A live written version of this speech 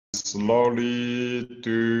slowly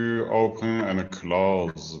do open and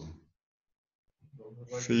close.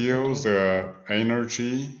 Feel the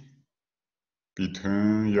energy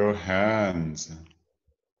between your hands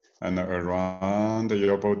and around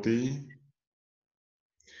your body.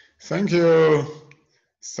 Thank you.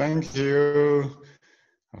 Thank you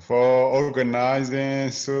for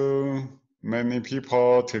organizing so many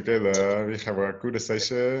people together. We have a good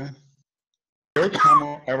session.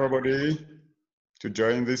 Welcome everybody to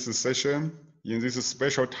join this session in this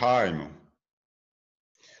special time.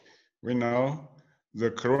 We know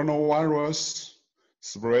the coronavirus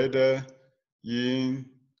spread in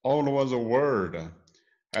all over the world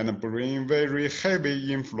and bring very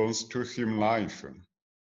heavy influence to human life.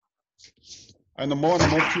 And more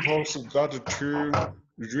people start to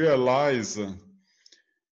realize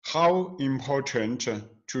how important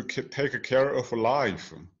to take care of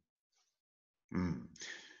life.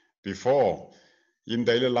 Before, in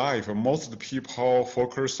daily life, most people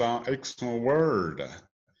focus on external world.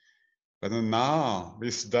 But now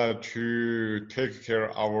we start to take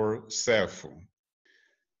care of ourselves.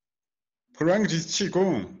 Practice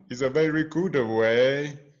Qigong is a very good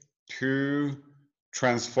way to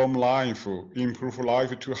transform life, improve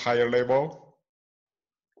life to a higher level.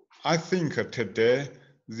 I think today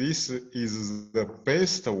this is the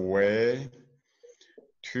best way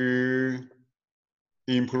to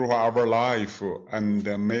improve our life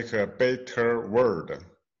and make a better world.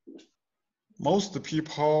 Most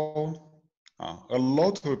people, a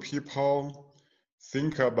lot of people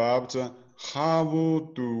think about how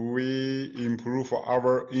do we improve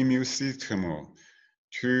our immune system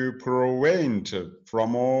to prevent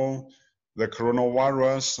from the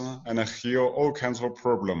coronavirus and heal all kinds of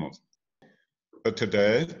problems. But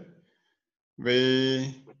today,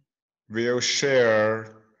 we will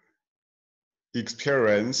share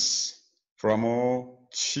experience from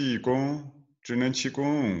Qigong, Zhineng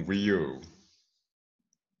Qigong with you.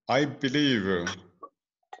 I believe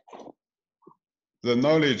the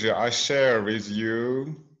knowledge I share with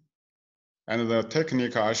you and the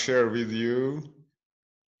technique I share with you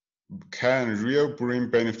can really bring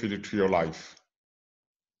benefit to your life.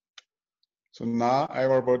 So now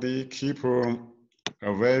everybody keep a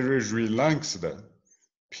very relaxed,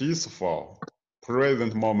 peaceful,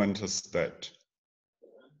 present moment state.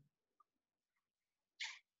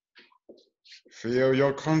 Feel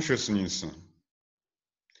your consciousness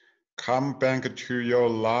come back to your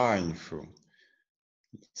life.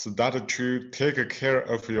 Start to take care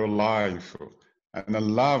of your life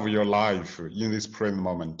and love your life in this present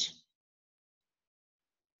moment.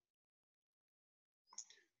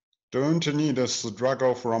 Don't need to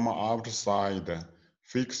struggle from outside,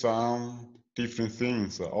 fix on different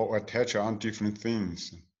things or attach on different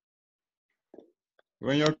things.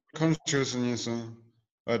 When your consciousness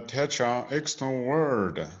attach on external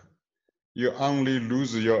world, you only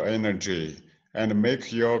lose your energy and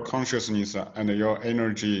make your consciousness and your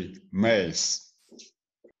energy mess.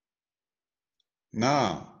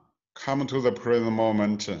 Now, come to the present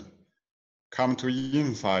moment, come to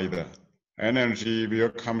inside. Energy will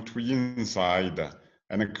come to inside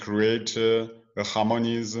and create a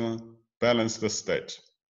harmonious, balanced state.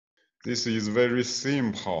 This is very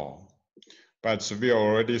simple, but we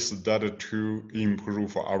already started to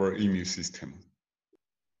improve our immune system.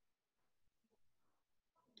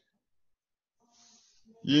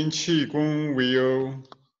 In Qigong,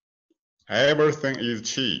 everything is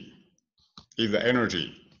Qi, is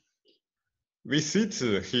energy. We sit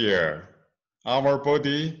here, our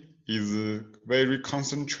body is very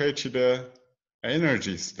concentrated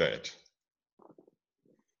energy state.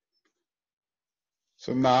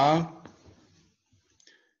 So now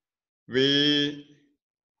we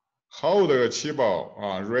hold a qi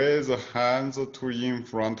bao, raise the hands to in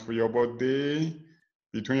front of your body.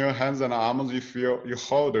 Between your hands and arms, you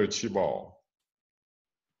hold a qi bao.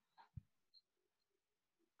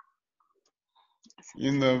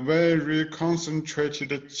 In the very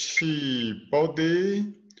concentrated qi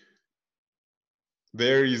body,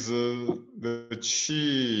 there is the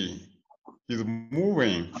qi is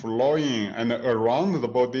moving, flowing, and around the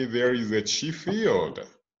body there is a qi field.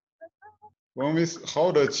 When we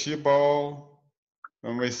hold a qi bao,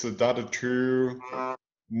 when we start to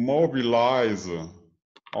mobilize,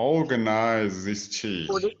 organize this qi,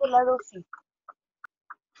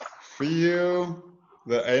 feel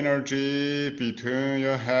the energy between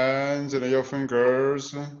your hands and your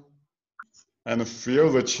fingers, and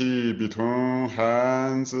feel the qi between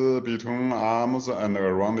hands, between arms, and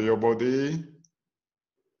around your body.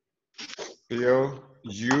 Feel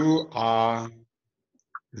you are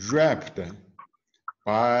wrapped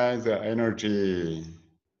by the energy.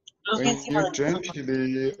 When you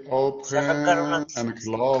gently open and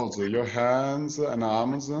close your hands and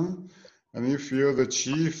arms, and you feel the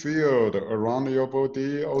qi field around your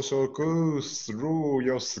body also goes through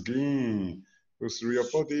your skin, goes through your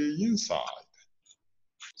body inside.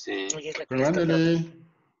 Gradually,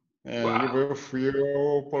 you will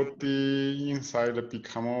feel body inside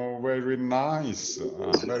become very nice,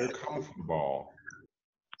 very comfortable.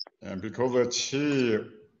 And because the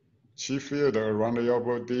qi field around your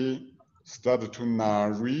body start to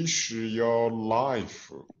nourish your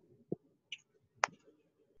life.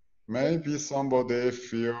 Maybe somebody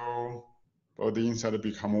feel body inside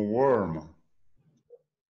become warm.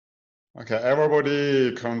 Okay,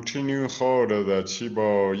 everybody continue hold the qi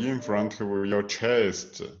ball in front of your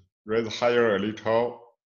chest. Raise higher a little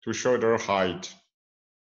to shoulder height.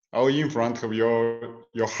 Or in front of your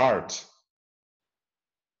heart.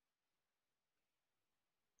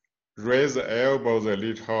 Raise the elbows a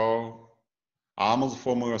little. Arms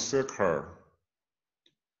form a circle.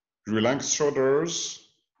 Relax shoulders.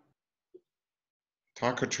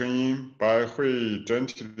 Tuck chin, 百会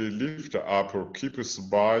gently lift up, keep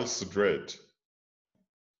spine straight.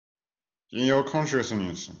 In your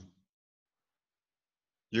consciousness,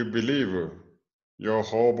 you believe your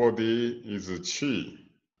whole body is qi.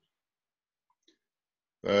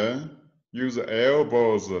 Then use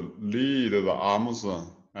elbows, lead the arms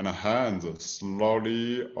and hands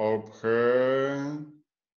slowly open.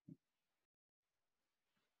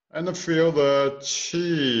 And feel the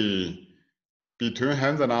qi between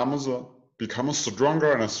hands and arms become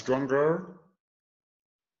stronger and stronger.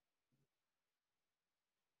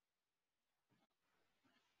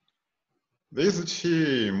 This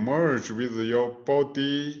qi merge with your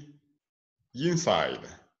body inside.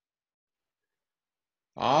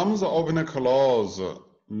 Arms open and close,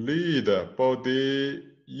 lead body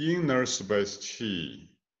inner space qi,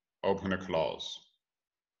 open and close.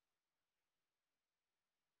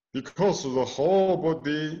 Because the whole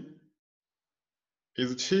body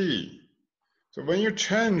is qi. So when you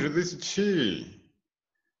change this qi,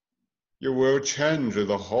 you will change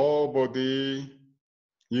the whole body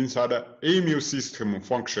inside the immune system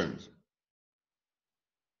functions.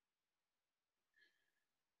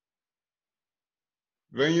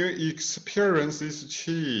 When you experience this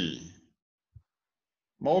qi,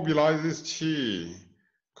 mobilize this qi,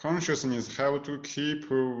 consciousness have to keep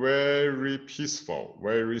very peaceful,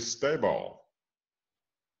 very stable.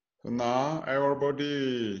 So now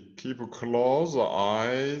everybody keep close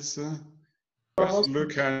eyes. Just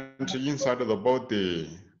look at inside the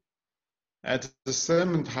body. At the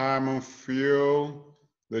same time, feel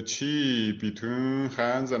the qi between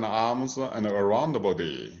hands and arms and around the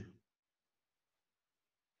body.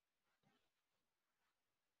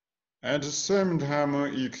 At the same time,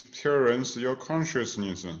 experience your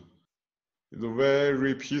consciousness is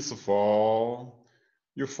very peaceful.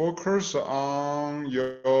 You focus on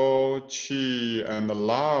your qi and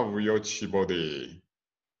love your qi body.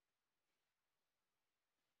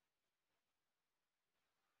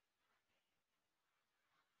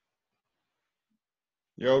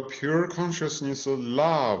 Your pure consciousness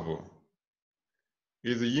love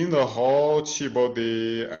is in the whole qi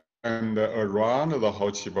body and around the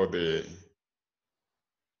whole qi body.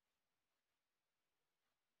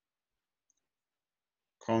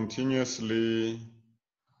 Continuously,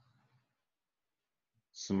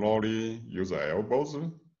 slowly use the elbows,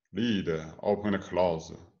 lead, open and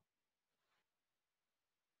close.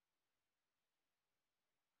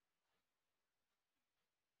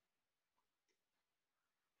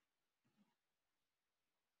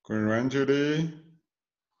 Gradually,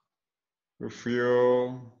 you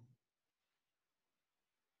feel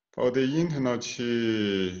body internal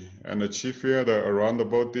qi and the qi field around the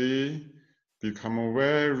body become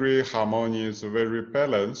very harmonious, very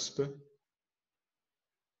balanced.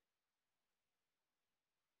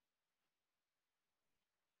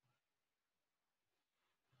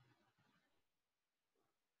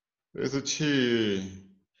 This qi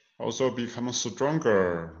also becomes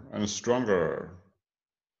stronger and stronger.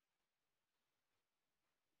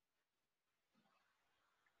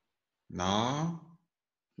 Now,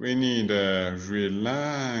 we need to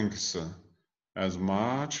relax as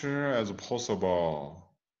much as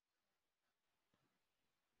possible.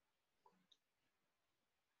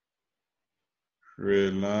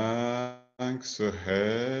 Relax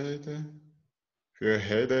head. Your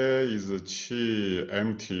head is qi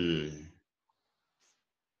empty.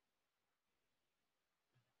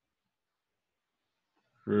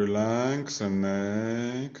 Relax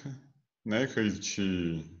neck. Neck is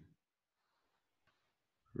qi.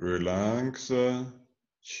 Relax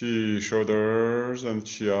Qi shoulders and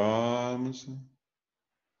Qi arms.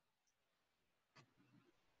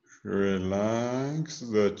 Relax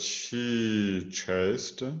the Qi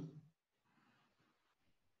chest.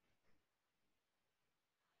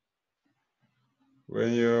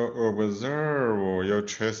 When you observe your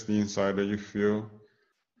chest inside, you feel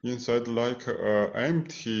inside like an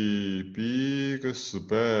empty, big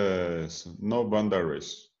space, no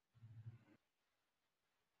boundaries.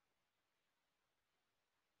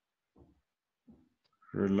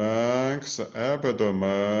 Relax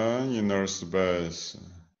abdomen, inner space.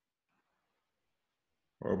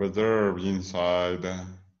 Observe inside.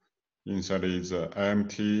 Inside is an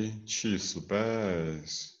empty Qi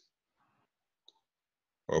space.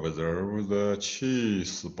 Observe the Qi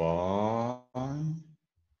spine.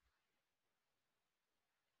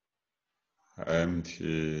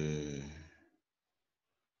 Empty.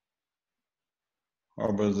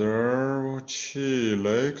 Observe Qi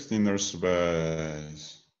legs, inner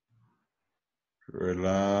space.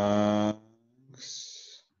 Relax.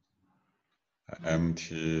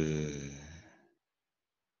 Empty.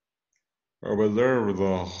 Observe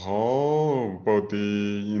the whole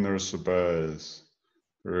body, inner space.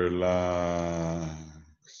 Relax.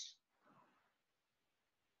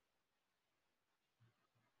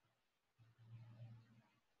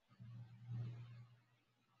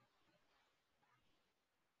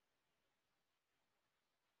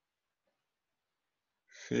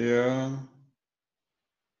 Feel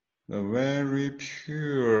the very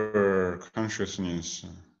pure consciousness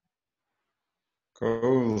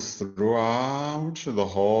goes throughout the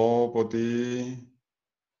whole body,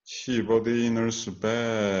 Qi body, inner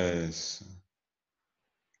space,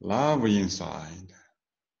 love inside.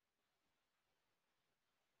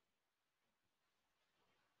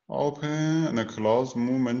 Open and close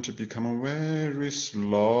movement become very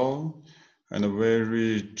slow and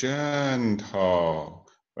very gentle,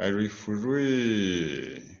 very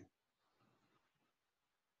free.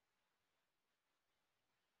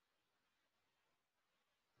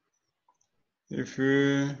 If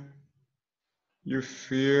you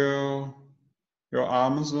feel your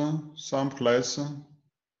arms someplace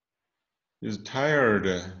is tired,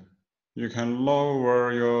 you can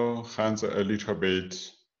lower your hands a little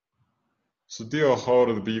bit. Still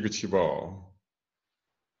hold the big Qi ball.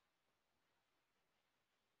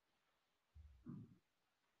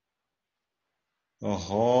 The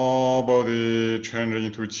whole body change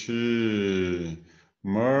into Qi,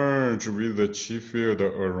 merge with the Qi field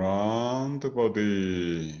around the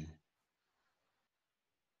body.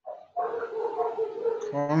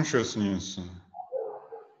 Consciousness.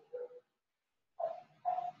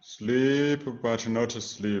 Sleep but not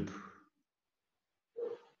sleep.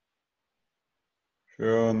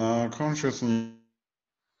 Feel now consciousness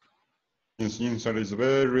inside is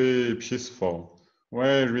very peaceful,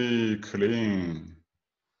 very clean.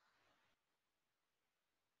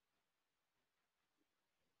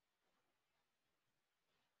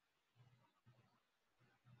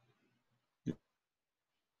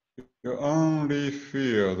 You only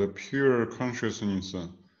feel the pure consciousness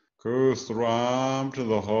go throughout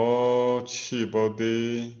the whole Qi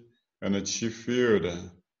body and the Qi field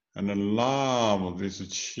and love this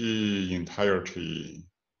Qi entirety.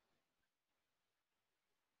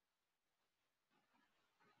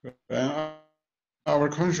 When our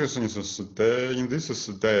consciousness stay in this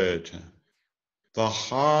state, the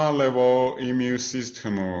high-level immune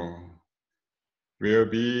system will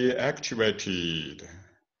be activated.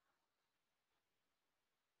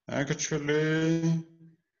 Actually,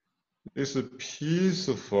 this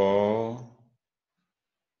peaceful,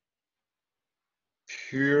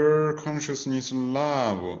 pure consciousness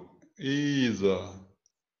love is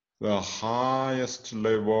the highest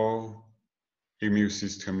level immune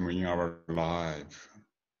system in our life.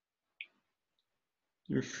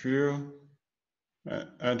 You feel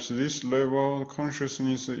at this level,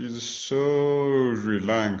 consciousness is so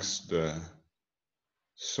relaxed,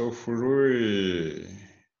 so free.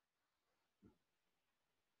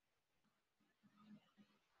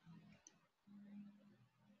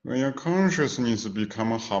 When your consciousness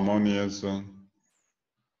becomes harmonious,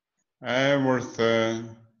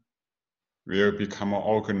 everything will become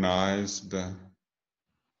organized.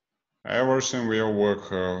 Everything will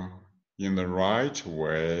work in the right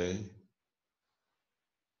way.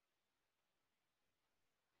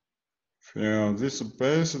 Feel this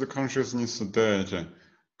basic consciousness state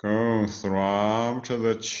go throughout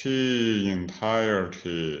the Qi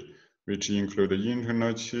entirety, which include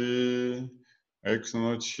internal Qi,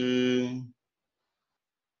 external Qi,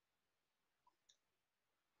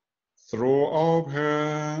 through open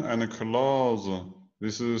and close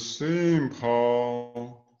this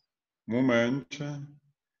simple movement,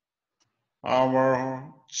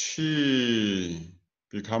 our qi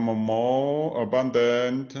become more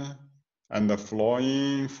abundant and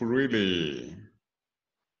flowing freely.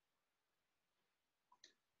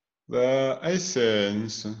 The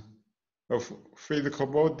essence of physical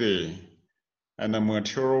body and the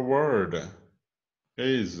material world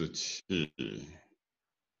is qi.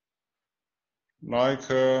 Like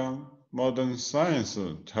modern science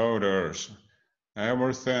told us,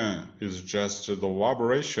 everything is just the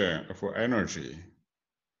vibration of energy.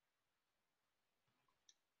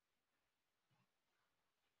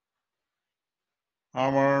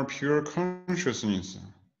 Our pure consciousness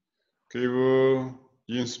give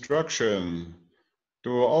instruction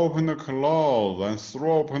to open the clothes, and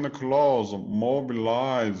through open the clothes,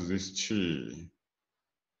 mobilize this qi.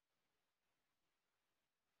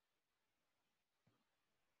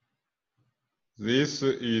 This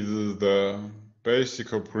is the basic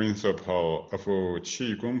principle of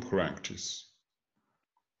Qigong practice.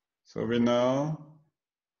 So we know,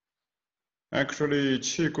 actually,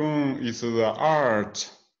 Qigong is the art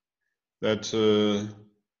that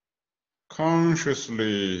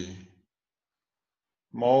consciously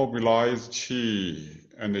mobilize qi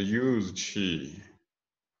and use qi.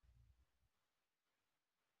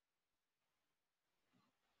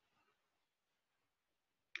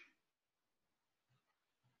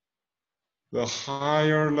 The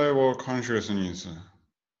higher level consciousness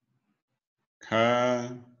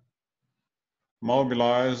can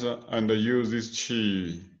mobilize and use this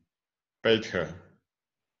qi better.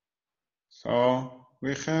 So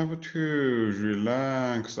we have to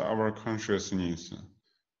relax our consciousness,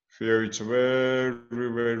 feel it very,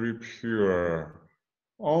 very pure,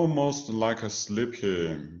 almost like a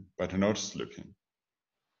sleeping, but not sleeping.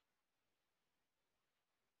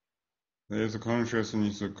 This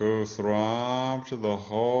consciousness goes throughout the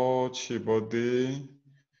whole qi body,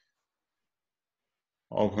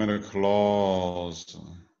 open and close.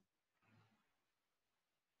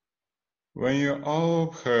 When you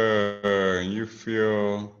open, you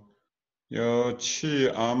feel your qi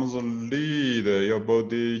arms lead your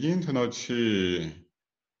body internal qi,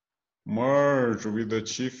 merge with the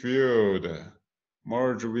qi field,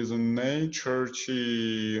 merge with nature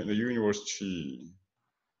qi and the universe qi.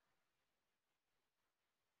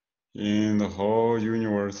 In the whole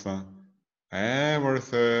universe,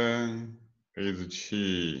 everything is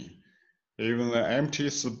qi. Even the empty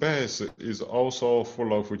space is also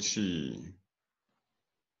full of qi.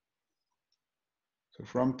 So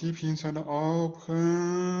from deep inside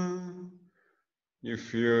open, you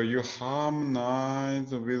feel you harmonize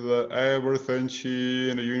with everything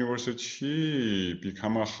qi and the universe qi,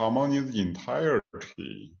 become a harmonious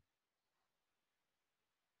entirety.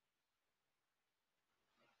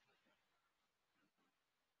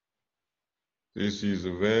 This is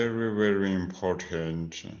very, very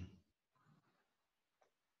important.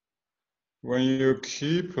 When you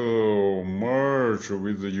keep merge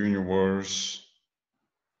with the universe,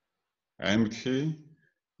 empty,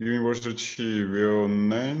 universe qi will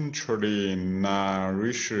naturally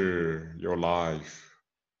nourish your life.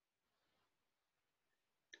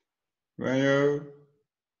 When your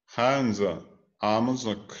hands, arms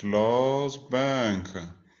close back,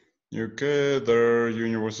 you gather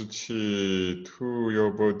universe qi to your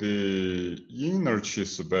body inner qi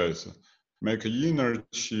space, make inner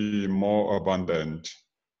qi more abundant.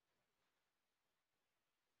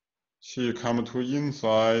 Qi come to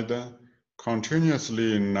inside,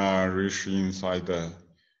 continuously nourish inside,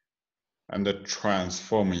 and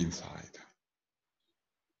transform inside.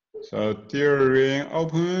 So during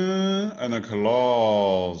open and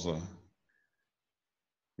close,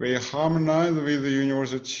 we harmonize with the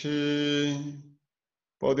universe qi,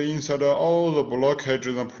 but inside all the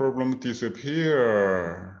blockages and problems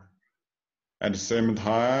disappear. At the same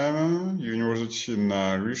time, universe qi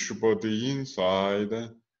nourish body inside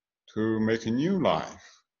to make a new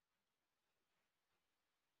life.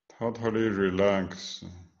 Totally relax,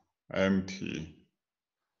 empty.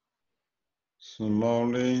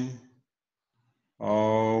 Slowly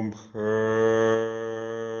open.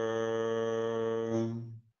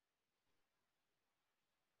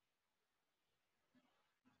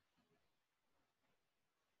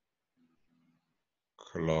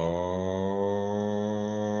 Close.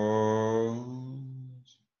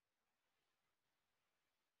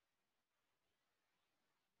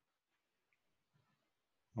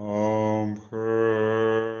 Open.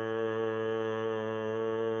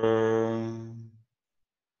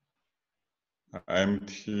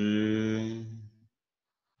 Empty.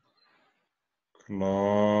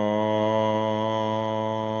 Close.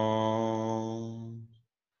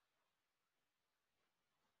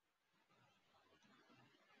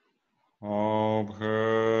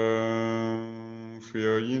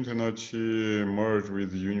 feel internal qi merge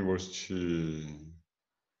with universe qi.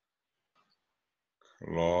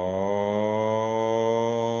 Close.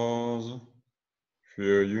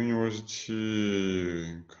 Feel universe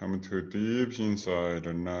qi come to deep inside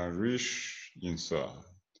and nourish inside.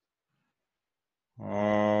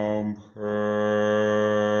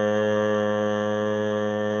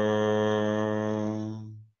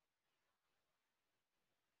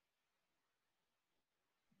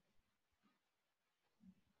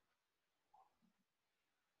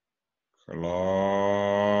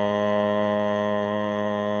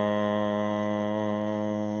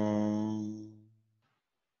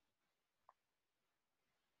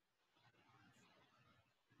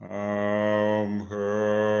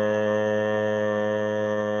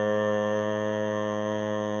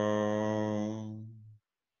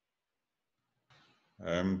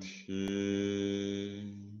 Empty.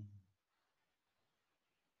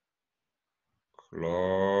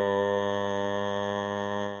 Close.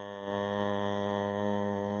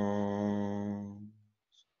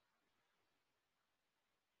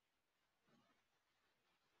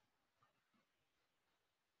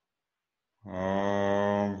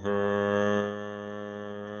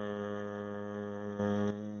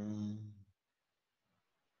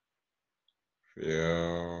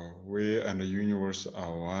 Feel we and the universe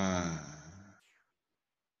are one.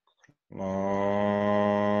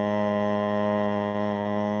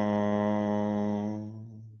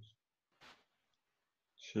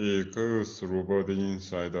 She goes through body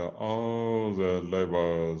inside all the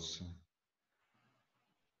levels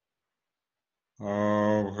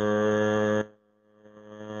of her.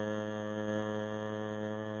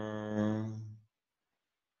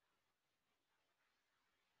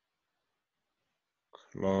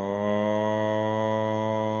 Close.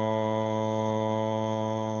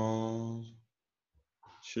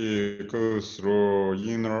 She goes through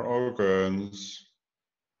inner organs.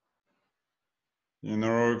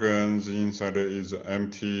 Inner organs inside is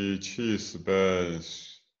empty chi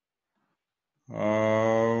space.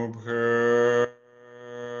 Open.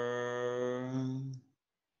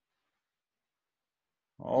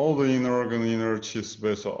 All the inner organ, inner chi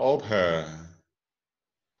space open.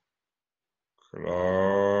 Close.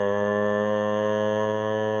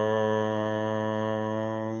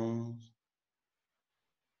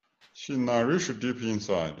 She nourishes deep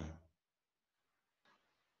inside.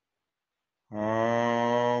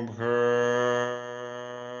 Open.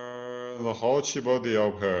 The whole chi body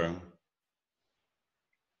open.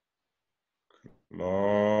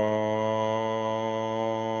 Close.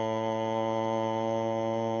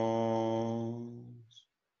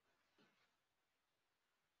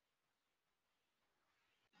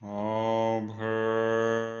 Open.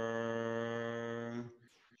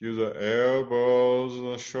 Use the elbows,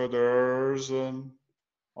 the shoulders,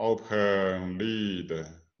 open, lead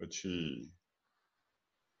the chi.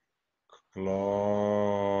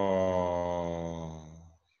 Close.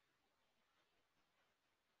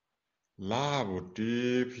 Love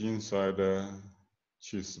deep inside the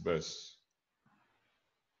chi space.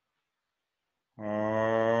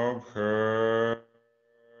 Open.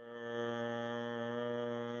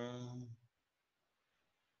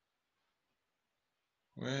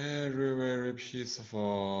 Very, very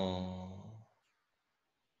peaceful.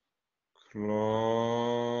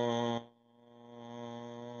 Close.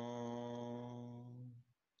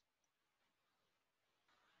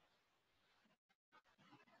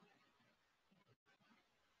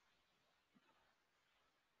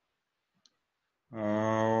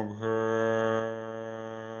 Open.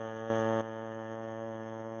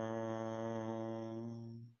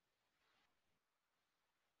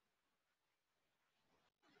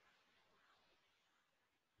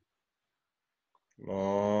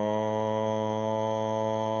 Close.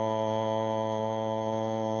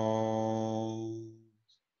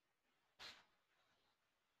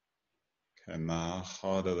 Cannot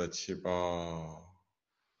hold the qi bao.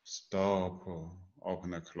 Stop.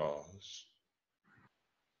 Open and close.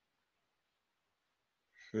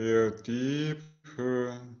 Feel deep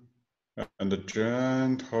and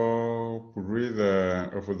gentle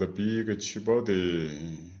breathing of the big chi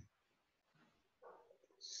body.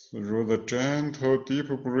 Through the gentle, deep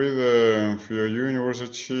breathing, feel universal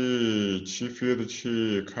chi field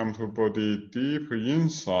chi come to body deep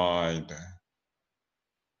inside.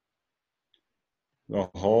 The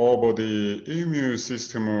whole body immune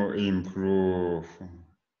system improve.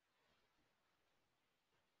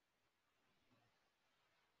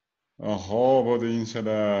 The whole body inside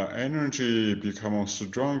energy become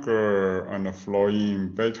stronger and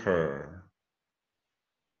flowing better.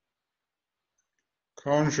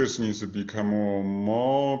 Consciousness become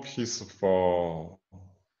more peaceful,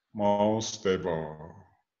 more stable.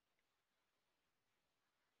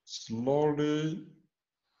 Slowly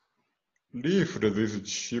lift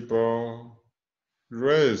this chi ball,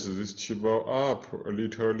 raise this chi ball up a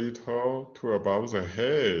little to above the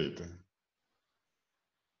head.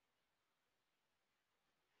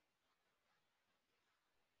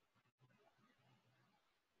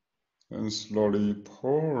 And slowly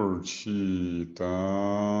pull chi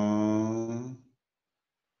down.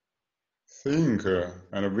 Think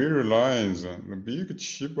and visualize the big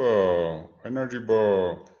chi ball, energy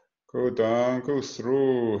ball, go down, go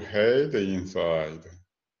through head inside.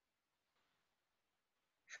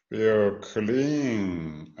 Feel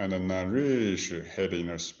clean and nourish head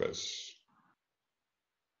inner space.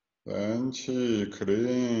 Then chi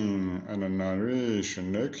clean and nourish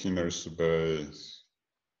neck inner space.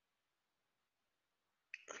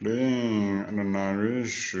 Clean and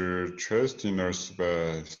nourish chest inner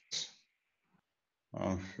space.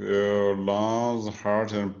 And feel lungs,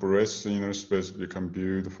 heart, and breast inner space become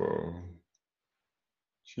beautiful.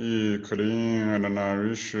 Chi clean and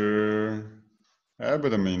nourish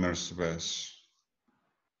abdomen inner space.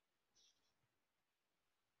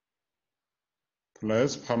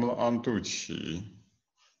 Place palm on肚脐.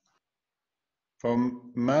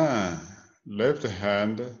 From man, left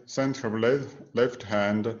hand, center of left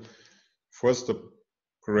hand, first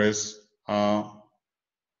place on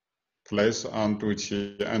肚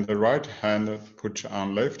脐, and the right hand put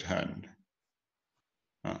on left hand.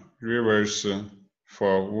 Reverse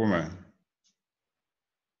for woman.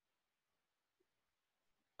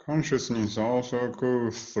 Consciousness also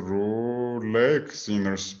goes through legs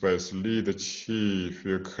inner space, lead chi,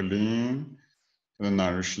 feel clean and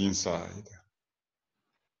nourish inside.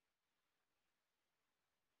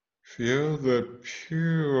 Feel the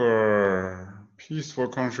pure, peaceful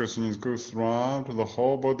consciousness go throughout the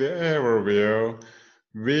whole body everywhere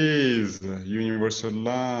with universal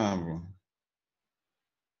love.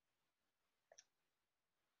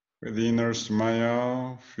 With inner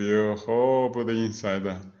smile, feel whole body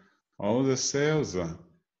inside. All the cells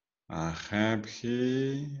are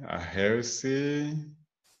happy, are healthy.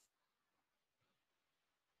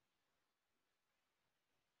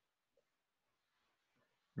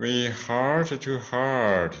 We heart to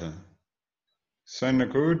heart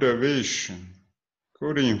send good wish,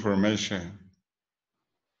 good information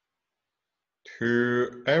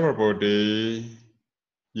to everybody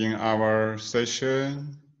in our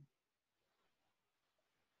session.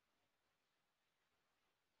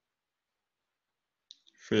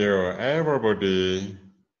 Feel everybody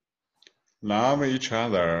love each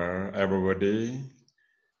other, everybody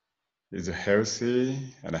is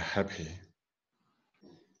healthy and happy.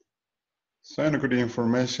 Send good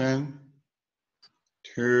information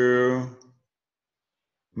to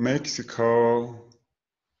Mexico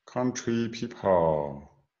country people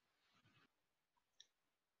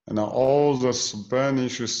and all the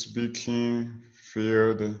Spanish speaking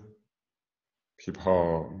field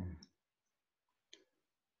people.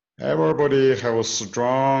 Everybody have a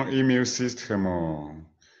strong immune system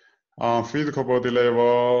on physical body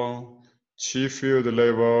level, chi field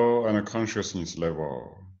level, and consciousness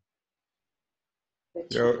level.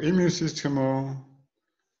 Your immune system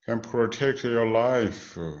can protect your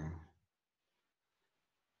life.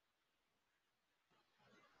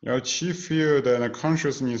 Your chi field and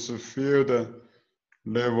consciousness field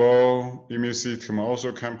level immune system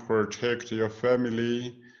also can protect your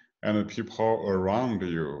family and the people around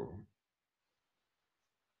you.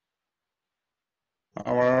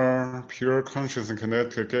 Our pure consciousness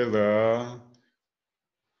connect together,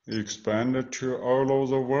 expand to all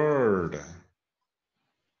over the world.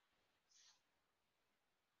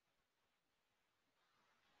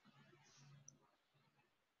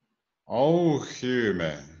 All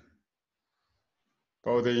human,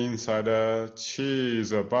 body inside chi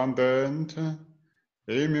is abundant,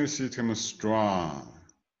 immune system strong.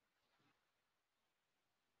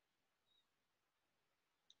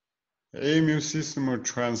 Immune system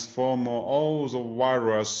transform all the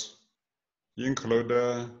virus,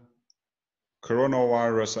 include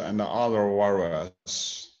coronavirus and other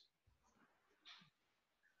virus.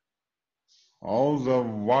 All the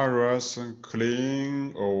virus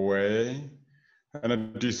clean away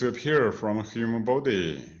and disappear from human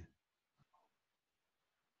body.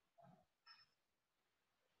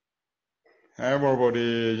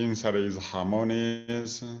 Everybody inside is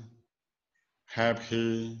harmonious,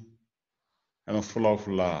 happy, and full of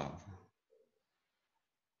love.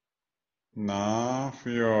 Now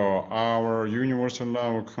feel our universal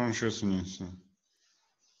love consciousness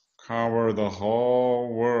Cover the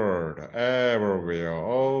whole world, everywhere,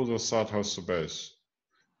 all the subtle space,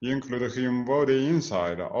 include the human body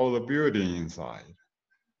inside, all the building inside.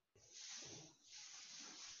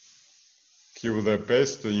 Give the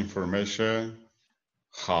best information.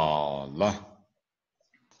 好了。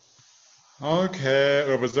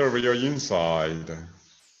Okay, observe your inside.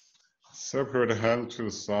 Separate the hand to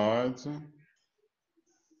the sides.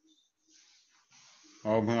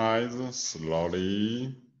 Open eyes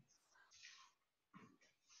slowly.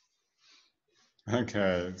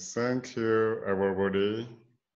 Okay, thank you, everybody.